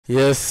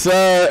Yes,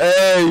 sir.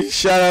 Hey,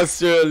 shout out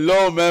to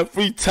Low, man.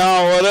 Free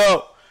Town, what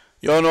up?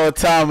 Y'all know what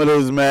time it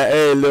is, man.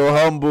 Hey, Lil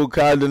Humble,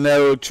 Kao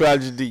Denero,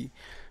 Tragedy.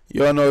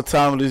 Y'all know what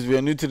time it is. If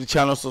you're new to the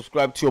channel,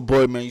 subscribe to your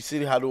boy, man. You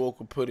see how the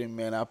work we put in,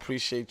 man. I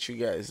appreciate you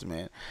guys,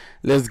 man.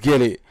 Let's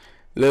get it.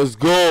 Let's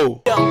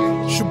go.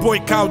 It's your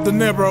boy Kao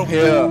Denero.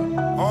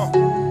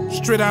 Yeah.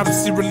 Straight out of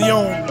Sierra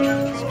Leone.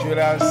 Straight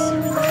out of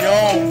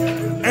Sierra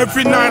Leone.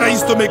 Every night I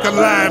used to make her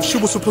laugh. She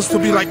was supposed to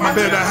be like my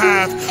better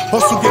half.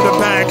 Hustle, get a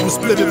bag, and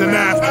split it in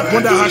half.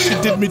 Wonder how she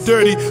did me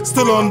dirty.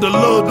 Still on the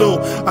low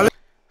though.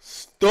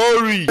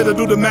 Story. Let her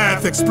do the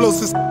math.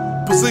 Explosive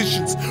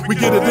positions. We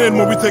get it in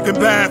when we take a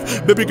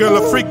bath. Baby girl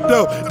a freak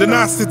though. The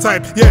nasty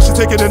type. Yeah, she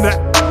take it in that.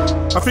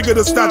 I figured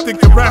to start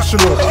thinking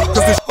rational.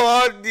 Cause this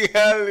what the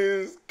hell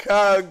is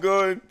Kao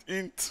going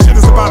into? shit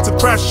is about to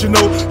crash, you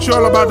know. She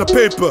all about the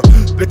paper,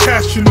 the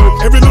cash, you know.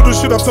 Every little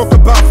shit I talk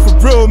about for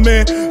real,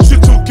 man. She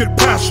took it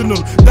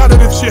passionate.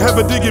 Doubted if she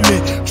ever digging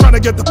me. Trying to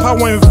get the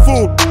power in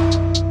full.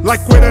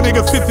 Like where that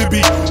nigga 50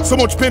 be. So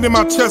much pain in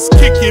my chest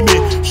kicking me.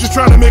 She's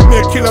trying to make me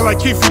a killer like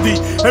Kiffy D.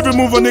 Every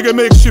move a nigga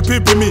makes, she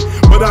pimping me.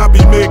 But I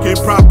be making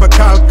proper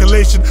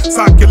calculation.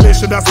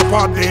 Circulation, that's a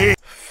part they hate.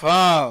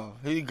 Fammm,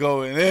 he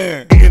going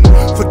in.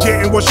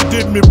 Forgetting what she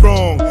did me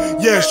wrong.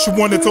 Yeah, she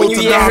wanted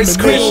total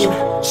domination.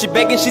 She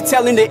begging, she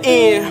telling the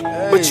end.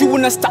 But you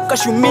wouldn't stop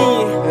cause you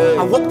mean.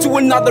 I walk to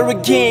another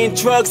again.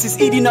 Drugs is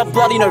eating up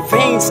blood in her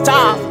veins.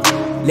 Stop.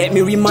 Let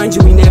me remind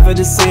you, we never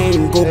the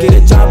same. Go get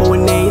a job or a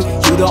name.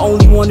 You the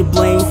only one to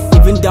blame.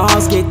 Even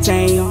dogs get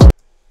tame.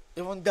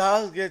 Even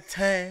dogs get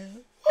tame.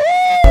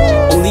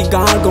 Only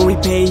God gon'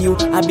 repay you.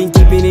 I've been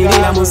keeping it in,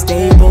 I'm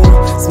unstable.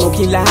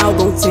 Smoking loud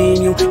gon'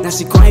 tame you. Now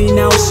she crying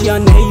now, she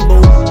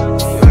unable. Now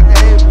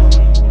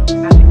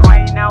she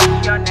crying now,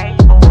 she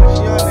unable.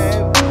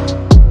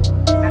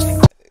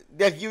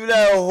 They give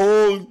that a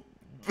whole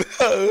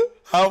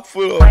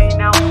handful of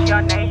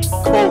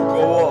coke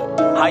or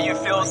what? How you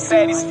feel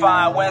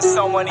satisfied when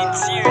someone in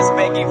tears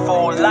begging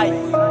for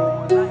life?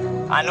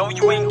 I know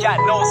you ain't got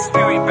no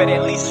spirit, but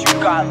at least you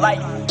got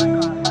life.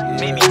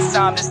 Maybe it's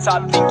time to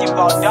stop thinking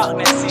about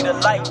darkness, see the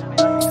light.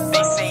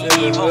 They say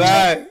evil,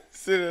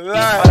 see the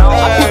light. I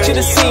picture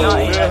the scene.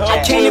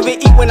 I can't even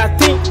eat when I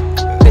think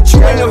that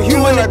you ain't no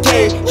human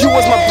again. You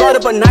was my brother,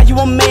 but now you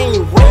a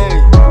man. Wait.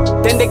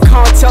 Then they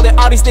can't tell the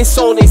artists they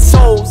sold their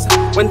souls.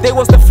 When they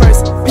was the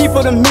first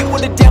people to meet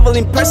with the devil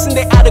in person,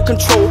 they out of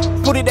control.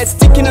 Put it that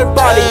stick in her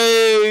body.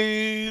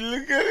 Hey,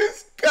 look at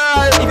this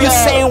guy. If you're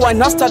saying why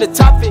not start a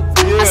topic,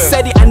 I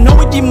said it, I know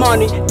it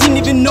demonic. Didn't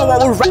even know I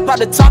would rap about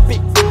the topic.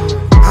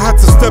 I had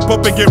to step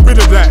up and get rid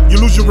of that. You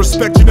lose your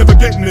respect, you never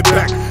getting it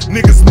back.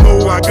 Niggas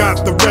know I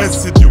got the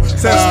residue. Stand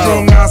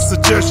strong, I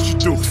suggest you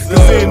do. Cause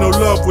ain't no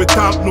love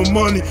without no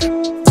money.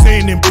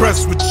 Ain't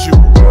impressed with you.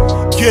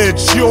 Get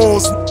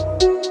yours,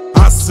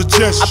 I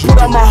suggest you. I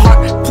put on my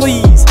heart,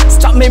 please.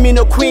 Stop making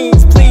no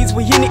queens, please.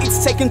 We in it,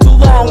 it's taking too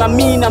long. I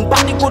mean, I'm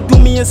about to go do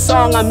me a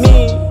song. I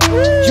mean,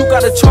 you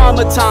got a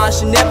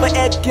traumatized. You never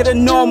get a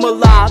normal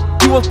life.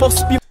 You were supposed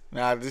to be.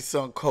 Nah, this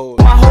song cold.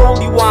 My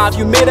holy wife,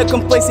 you made her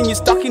complacent, you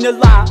stuck in a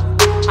lie.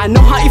 I know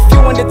how you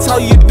feel when they tell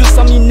you to do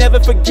something you never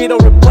forget or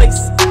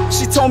replace.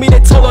 She told me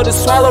they told her to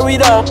swallow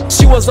it all.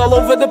 She was all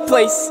over the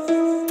place.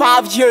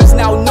 5 years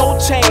now, no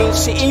change.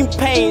 She in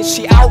pain,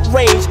 she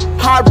outraged,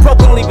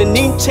 heartbroken, living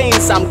in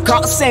chains. I'm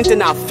God sent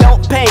and I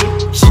felt pain.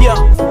 Yeah.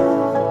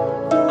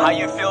 how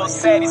you feel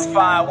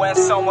satisfied when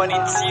someone in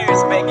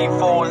tears begging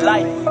for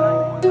life?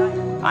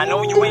 I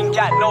know you ain't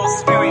got no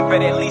spirit,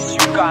 but at least you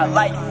got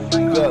life.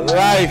 You got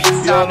life, you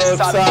know what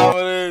time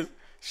it is.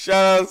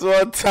 Shout out to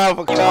one time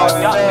for Kao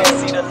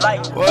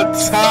Denero. One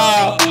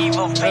time.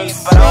 Evil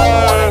face, but I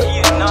don't wanna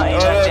hear nothing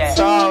like that.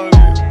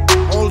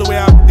 All the way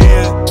out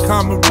there,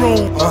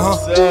 Cameroon.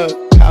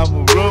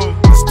 Cameroon.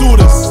 Let's do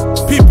this.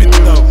 Peep it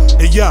though.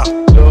 Hey, yeah.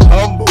 Lil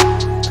Humble.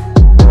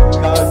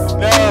 Kao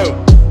Denero.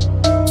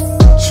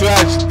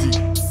 Tragedy.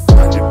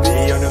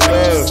 Y'all know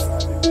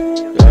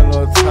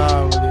what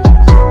time it is.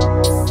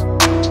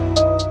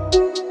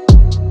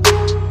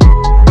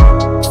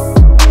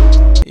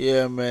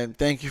 Yeah, man.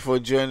 Thank you for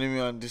joining me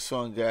on this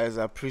one, guys.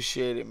 I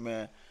appreciate it,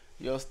 man.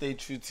 Y'all stay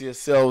true to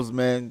yourselves,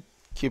 man.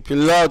 Keep it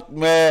locked,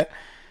 man.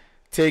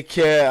 Take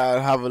care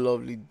and have a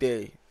lovely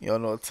day. Y'all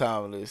know what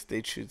time it is.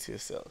 Stay true to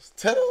yourselves.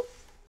 Tell them.